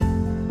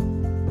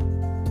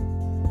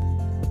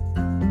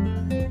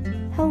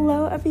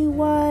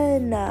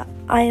everyone!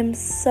 I am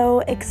so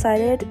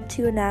excited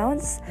to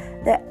announce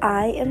that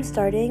I am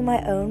starting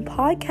my own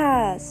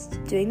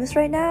podcast. Doing this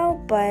right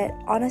now, but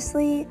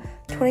honestly,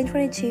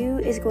 2022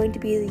 is going to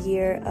be the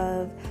year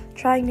of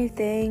trying new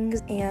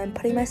things and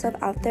putting myself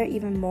out there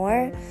even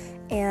more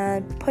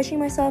and pushing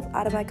myself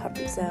out of my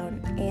comfort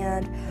zone.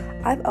 And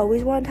I've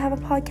always wanted to have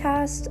a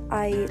podcast.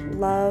 I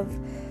love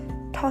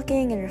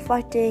talking and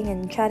reflecting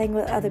and chatting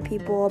with other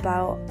people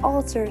about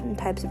all certain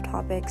types of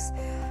topics.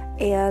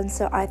 And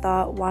so I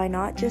thought, why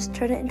not just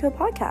turn it into a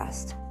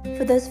podcast?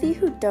 For those of you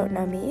who don't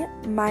know me,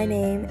 my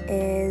name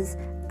is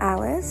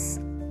Alice,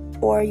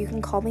 or you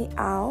can call me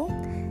Al,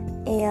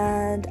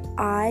 and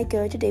I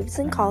go to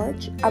Davidson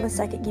College. I'm a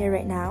second year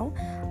right now.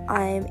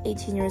 I'm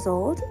 18 years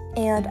old,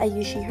 and I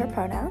use she, her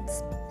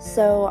pronouns.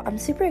 So I'm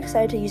super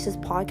excited to use this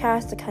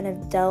podcast to kind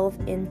of delve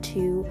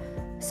into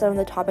some of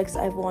the topics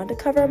I've wanted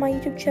to cover on my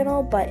YouTube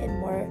channel, but in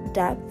more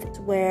depth,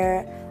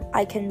 where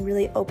I can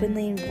really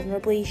openly and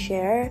vulnerably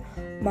share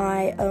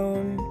my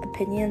own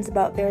opinions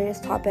about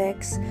various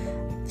topics,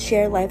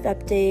 share life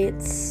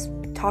updates,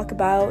 talk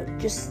about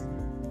just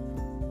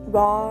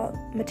raw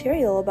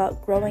material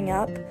about growing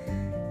up,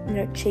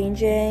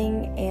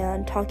 changing,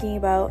 and talking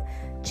about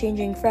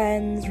changing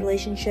friends,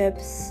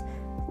 relationships,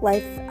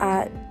 life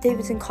at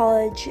Davidson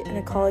College, in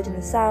a college in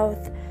the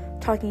South,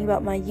 talking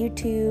about my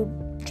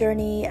YouTube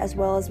journey as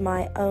well as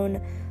my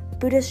own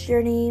Buddhist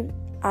journey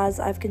as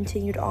I've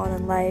continued on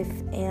in life.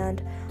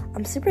 And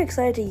I'm super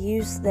excited to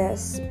use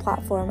this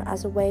platform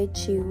as a way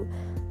to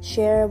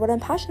share what I'm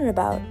passionate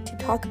about, to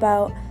talk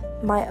about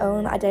my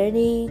own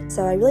identity.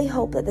 So I really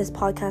hope that this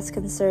podcast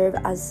can serve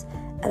as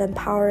an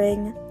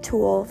empowering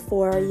tool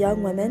for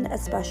young women,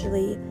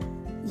 especially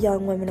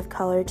young women of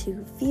color,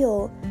 to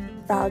feel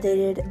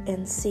validated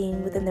and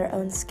seen within their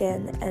own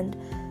skin and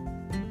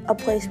a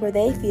place where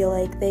they feel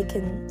like they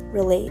can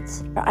relate.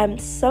 I'm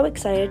so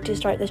excited to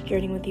start this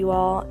journey with you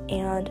all,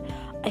 and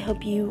I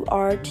hope you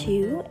are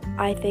too.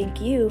 I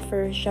thank you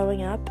for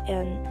showing up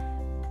and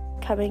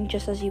coming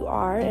just as you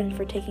are and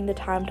for taking the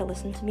time to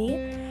listen to me.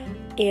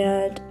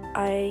 And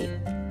I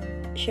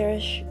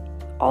cherish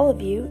all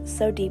of you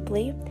so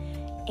deeply.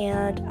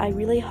 And I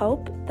really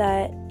hope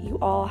that you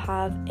all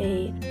have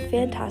a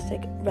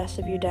fantastic rest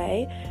of your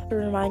day.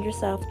 Remind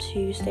yourself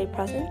to stay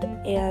present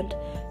and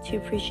to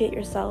appreciate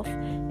yourself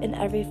in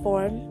every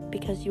form,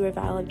 because you are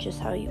valid just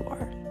how you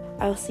are.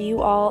 I will see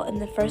you all in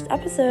the first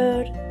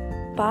episode.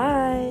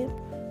 Bye!